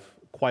you'd have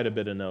quite a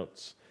bit of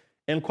notes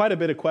and quite a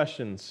bit of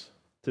questions,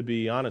 to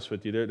be honest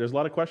with you. There's a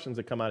lot of questions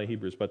that come out of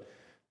Hebrews, but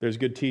there's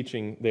good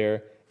teaching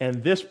there.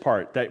 And this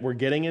part that we're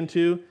getting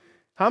into,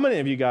 how many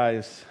of you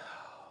guys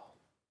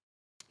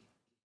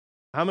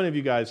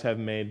have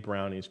made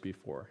brownies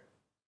before?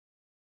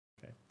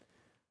 Okay.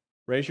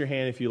 Raise your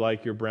hand if you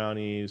like your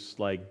brownies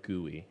like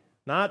gooey.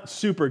 Not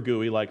super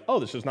gooey, like, oh,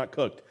 this is not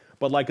cooked,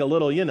 but like a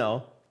little,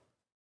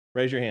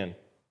 raise your hand.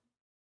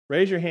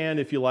 Raise your hand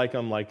if you like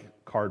them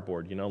like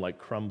cardboard, like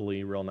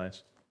crumbly, real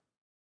nice.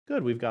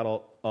 Good, we've got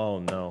all, oh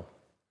no.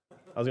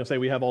 I was going to say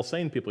we have all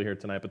sane people here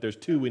tonight, but there's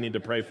 2 we need to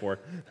pray for.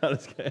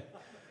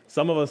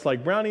 Some of us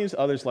like brownies,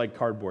 others like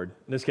cardboard.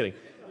 Just kidding.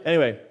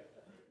 Anyway,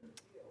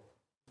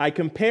 I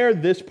compare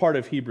this part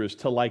of Hebrews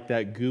to like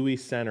that gooey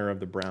center of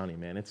the brownie,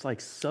 man. It's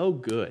like so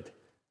good,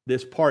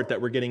 this part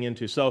that we're getting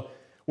into. So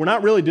we're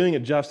not really doing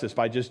it justice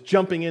by just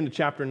jumping into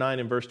chapter 9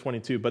 and verse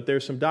 22, but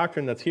there's some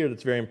doctrine that's here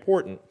that's very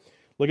important.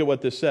 Look at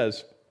what this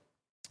says.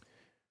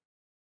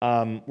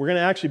 We're going to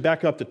actually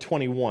back up to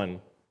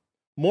 21.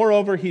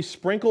 Moreover, he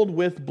sprinkled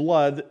with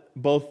blood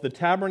both the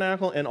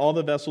tabernacle and all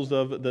the vessels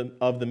of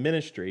the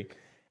ministry.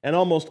 And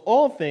almost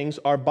all things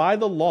are by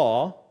the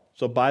law,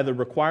 so by the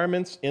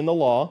requirements in the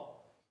law,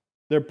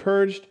 they're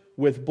purged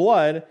with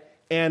blood,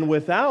 and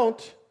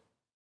without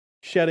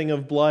shedding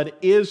of blood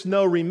is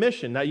no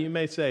remission. Now you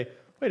may say,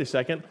 wait a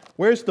second,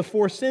 where's the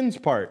 4 sins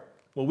part?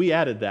 Well, we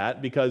added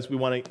that because we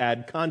want to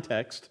add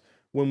context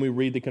when we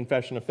read the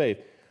confession of faith.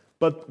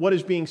 But what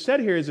is being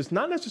said here is it's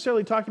not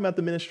necessarily talking about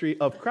the ministry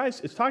of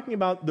Christ. It's talking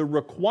about the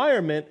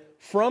requirement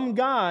from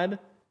God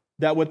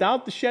that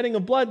without the shedding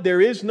of blood, there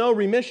is no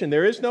remission.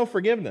 There is no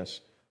forgiveness.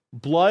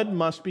 Blood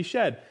must be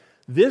shed.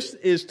 This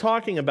is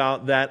talking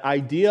about that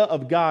idea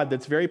of God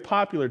that's very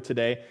popular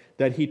today,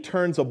 that he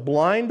turns a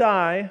blind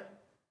eye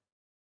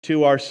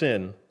to our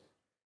sin.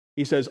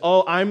 He says,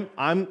 oh,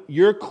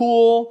 you're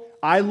cool.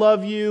 I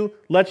love you.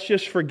 Let's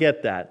just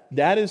forget that.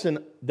 That is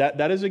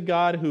a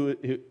God who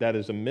that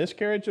is a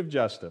miscarriage of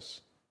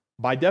justice.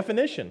 By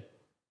definition,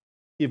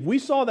 if we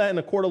saw that in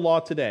a court of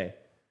law today,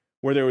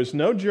 where there was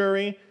no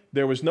jury,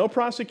 There was no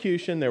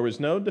prosecution, there was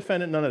no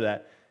defendant, none of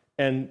that.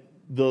 And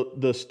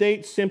the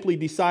state simply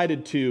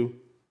decided to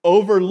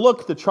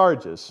overlook the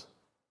charges.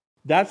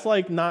 That's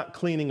like not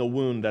cleaning a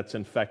wound that's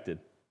infected.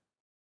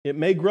 It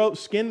may grow,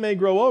 skin may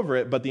grow over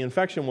it, but the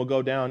infection will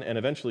go down and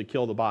eventually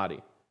kill the body.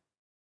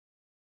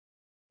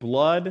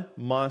 Blood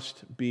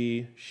must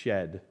be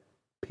shed,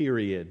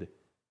 period.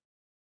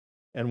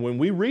 And when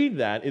we read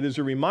that, it is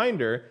a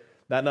reminder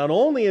that not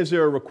only is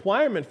there a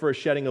requirement for a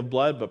shedding of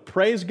blood, but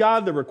praise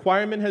God, the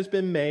requirement has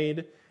been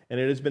made and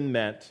it has been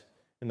met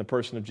in the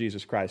person of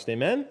Jesus Christ.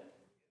 Amen?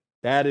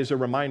 That is a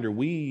reminder.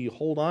 We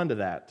hold on to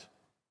that.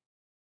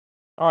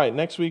 All right,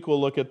 next week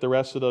we'll look at the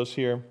rest of those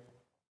here.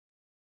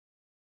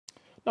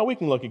 Now we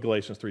can look at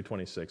Galatians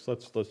 3:26.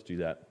 Let's do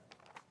that.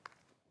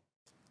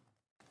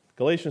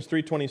 Galatians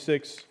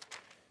 3:26,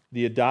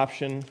 the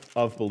adoption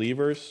of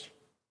believers.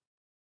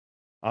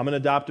 I'm an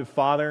adoptive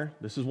father.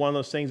 This is one of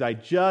those things I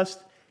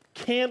just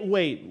can't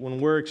wait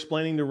when we're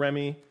explaining to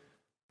Remy,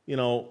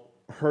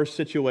 her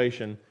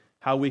situation,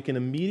 how we can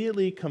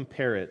immediately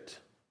compare it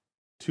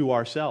to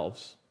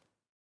ourselves.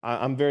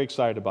 I'm very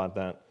excited about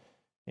that.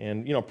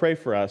 And, pray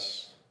for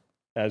us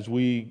as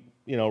we,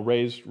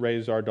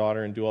 raise our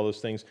daughter and do all those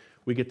things.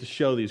 We get to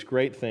show these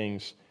great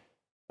things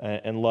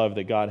and love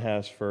that God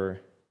has for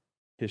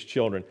His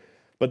children.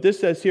 But this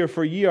says here,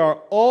 for ye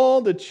are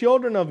all the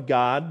children of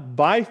God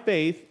by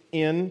faith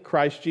in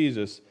Christ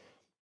Jesus.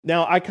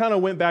 Now, I kind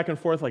of went back and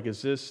forth, like,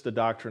 is this the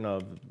doctrine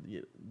of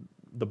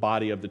the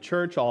body of the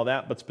church, all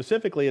that? But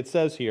specifically, it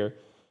says here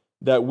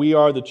that we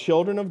are the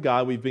children of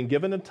God. We've been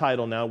given a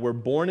title now. We're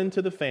born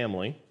into the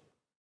family.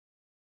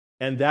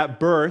 And that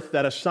birth,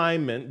 that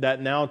assignment,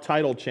 that now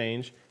title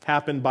change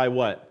happened by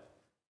what?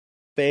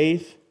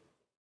 Faith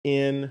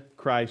in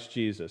Christ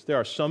Jesus. There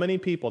are so many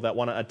people that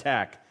want to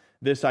attack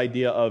this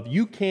idea of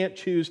you can't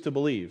choose to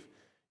believe.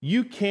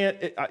 You can't,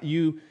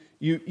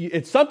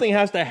 something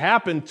has to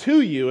happen to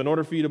you in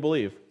order for you to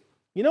believe.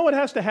 You know what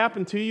has to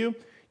happen to you?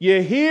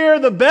 You hear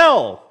the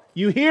bell.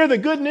 You hear the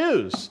good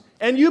news.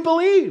 And you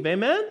believe.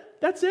 Amen?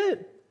 That's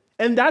it.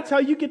 And that's how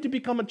you get to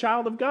become a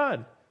child of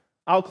God.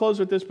 I'll close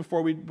with this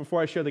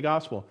before I share the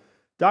gospel.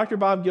 Dr.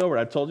 Bob Gilbert,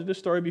 I've told you this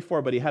story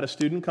before, but he had a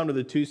student come to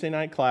the Tuesday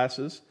night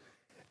classes,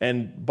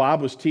 and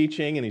Bob was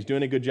teaching, and he's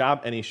doing a good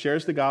job, and he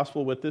shares the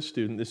gospel with this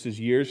student. This is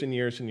years and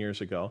years and years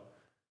ago.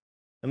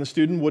 And the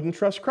student wouldn't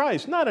trust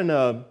Christ. Not in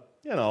a,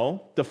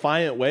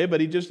 defiant way,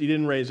 but he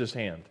didn't raise his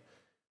hand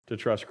to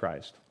trust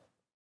Christ.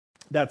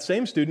 That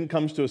same student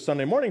comes to a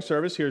Sunday morning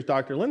service, hears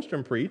Dr.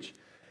 Lindstrom preach,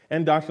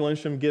 and Dr.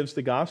 Lindstrom gives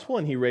the gospel,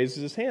 and he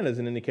raises his hand as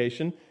an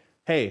indication,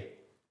 hey,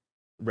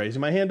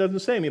 raising my hand doesn't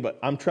save me, but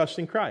I'm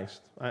trusting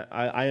Christ.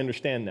 I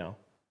understand now.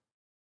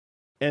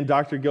 And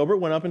Dr. Gilbert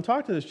went up and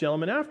talked to this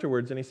gentleman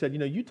afterwards, and he said,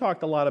 you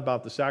talked a lot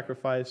about the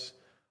sacrifice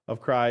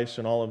of Christ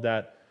and all of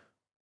that,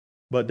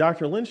 but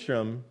Dr.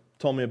 Lindstrom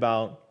told me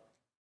about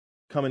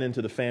coming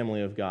into the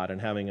family of God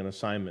and having an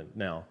assignment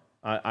now.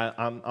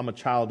 I'm a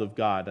child of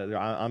God.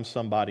 I'm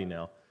somebody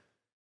now.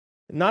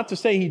 Not to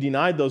say he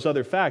denied those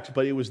other facts,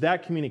 but it was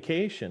that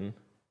communication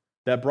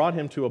that brought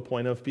him to a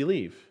point of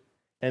belief.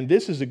 And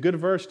this is a good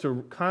verse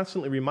to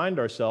constantly remind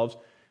ourselves,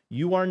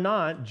 you are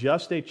not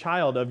just a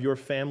child of your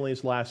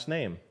family's last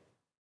name.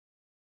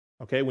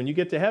 Okay, when you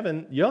get to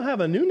heaven, you'll have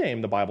a new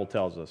name, the Bible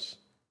tells us.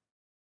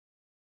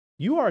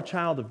 You are a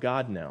child of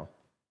God now.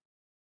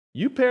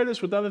 You pair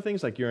this with other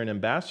things like you're an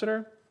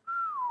ambassador.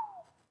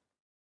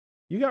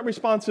 You got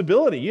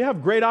responsibility. You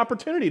have great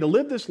opportunity to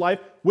live this life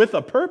with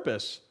a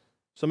purpose.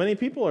 So many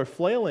people are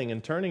flailing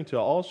and turning to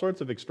all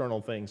sorts of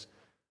external things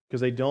because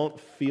they don't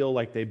feel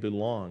like they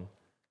belong.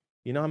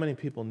 You know how many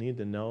people need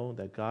to know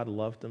that God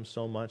loved them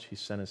so much He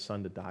sent His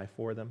Son to die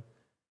for them,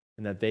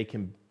 and that they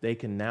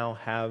can now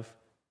have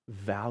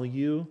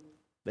value?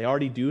 They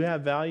already do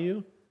have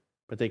value,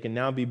 but they can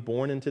now be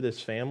born into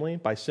this family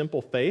by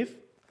simple faith.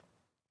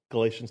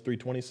 Galatians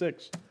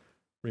 3:26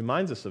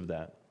 reminds us of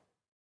that.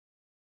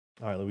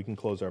 All right, we can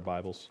close our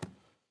Bibles.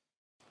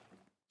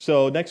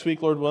 So next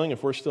week, Lord willing,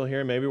 if we're still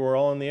here, maybe we're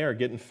all in the air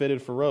getting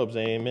fitted for robes.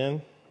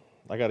 Amen.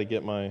 I got to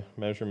get my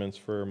measurements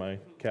for my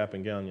cap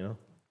and gown,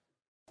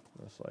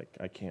 It's like,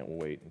 I can't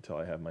wait until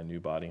I have my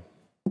new body.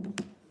 You know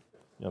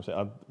what I'm saying?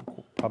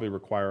 I'll probably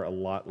require a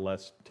lot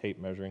less tape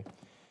measuring.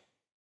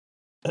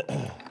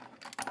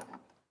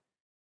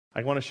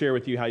 I want to share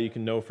with you how you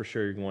can know for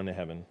sure you're going to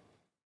heaven.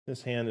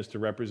 This hand is to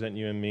represent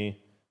you and me.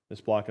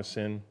 This block of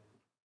sin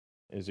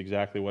is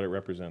exactly what it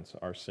represents,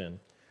 our sin.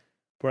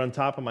 Put on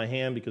top of my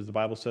hand, because the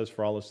Bible says,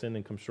 for all have sinned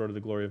and come short of the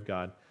glory of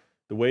God.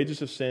 The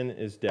wages of sin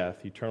is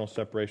death, eternal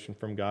separation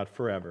from God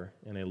forever,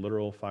 in a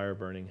literal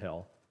fire-burning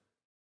hell.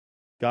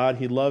 God,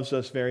 He loves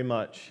us very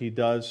much. He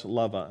does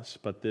love us,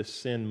 but this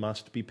sin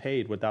must be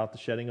paid. Without the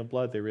shedding of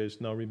blood, there is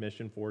no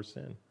remission for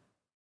sin.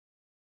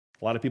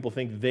 A lot of people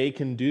think they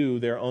can do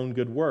their own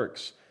good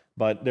works,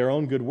 but their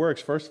own good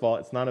works, first of all,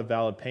 it's not a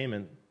valid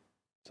payment.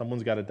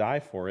 Someone's got to die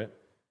for it.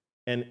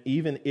 And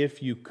even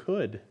if you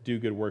could do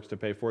good works to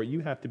pay for it,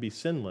 you have to be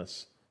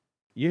sinless.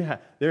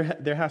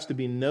 There has to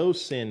be no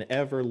sin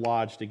ever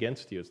lodged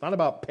against you. It's not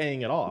about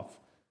paying it off.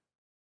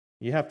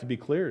 You have to be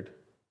cleared.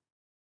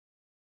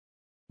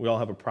 We all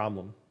have a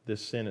problem.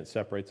 This sin, it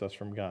separates us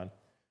from God.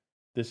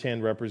 This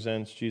hand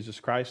represents Jesus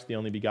Christ, the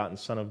only begotten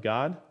Son of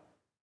God,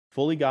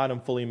 fully God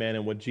and fully man.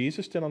 And what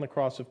Jesus did on the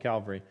cross of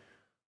Calvary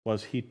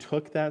was he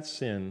took that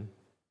sin,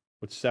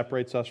 which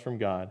separates us from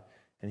God,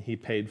 and he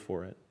paid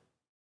for it.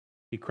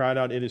 He cried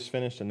out, "It is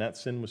finished," and that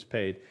sin was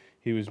paid.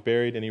 He was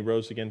buried, and he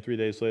rose again 3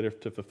 days later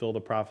to fulfill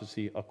the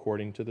prophecy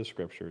according to the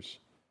Scriptures.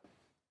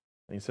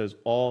 And he says,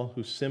 all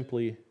who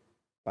simply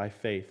by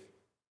faith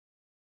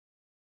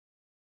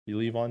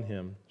believe on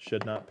him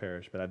should not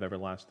perish, but have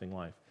everlasting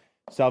life.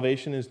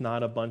 Salvation is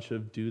not a bunch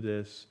of do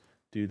this,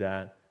 do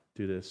that,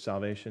 do this.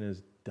 Salvation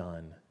is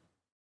done.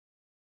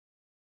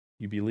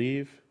 You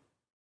believe,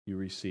 you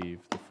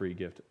receive the free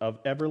gift of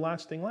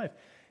everlasting life.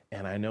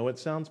 And I know it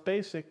sounds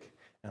basic,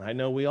 and I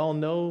know we all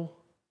know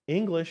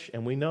English,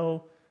 and we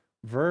know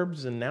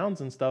verbs and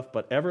nouns and stuff,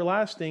 but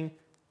everlasting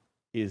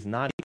is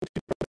not equal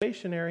to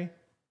probationary.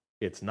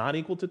 It's not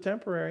equal to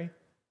temporary.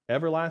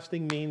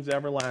 Everlasting means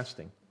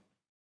everlasting.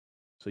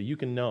 So you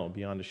can know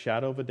beyond a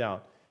shadow of a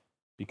doubt,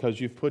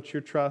 because you've put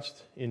your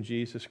trust in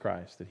Jesus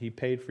Christ, that he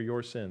paid for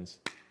your sins.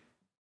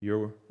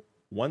 You're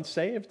once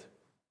saved,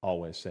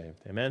 always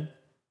saved. Amen?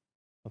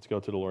 Let's go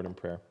to the Lord in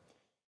prayer.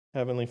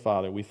 Heavenly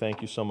Father, we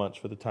thank you so much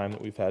for the time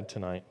that we've had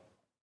tonight.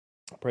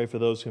 I pray for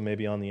those who may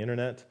be on the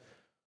internet,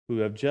 who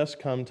have just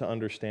come to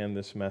understand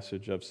this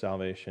message of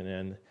salvation,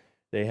 and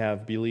they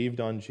have believed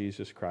on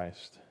Jesus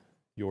Christ,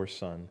 your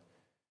Son.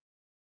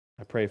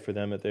 I pray for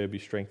them that they would be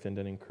strengthened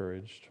and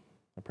encouraged.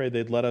 I pray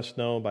they'd let us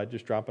know by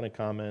just dropping a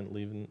comment,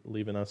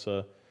 leaving us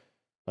a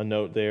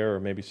note there, or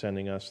maybe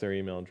sending us their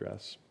email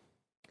address.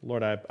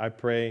 Lord, I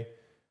pray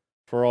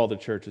for all the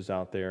churches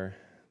out there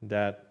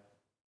that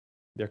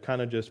they're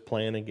kind of just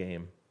playing a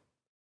game.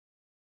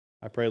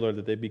 I pray, Lord,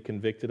 that they'd be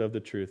convicted of the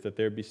truth, that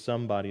there'd be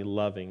somebody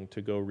loving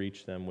to go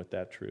reach them with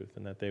that truth,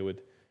 and that they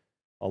would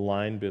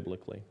align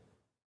biblically.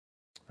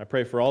 I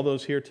pray for all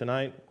those here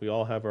tonight. We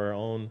all have our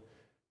own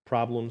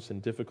problems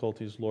and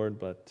difficulties, Lord,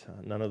 but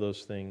none of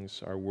those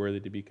things are worthy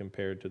to be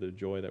compared to the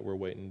joy that we're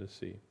waiting to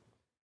see.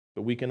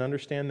 But we can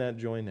understand that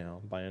joy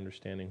now by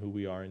understanding who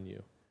we are in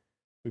you.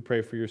 We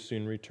pray for your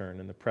soon return.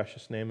 In the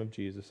precious name of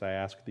Jesus, I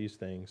ask these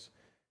things.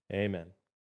 Amen.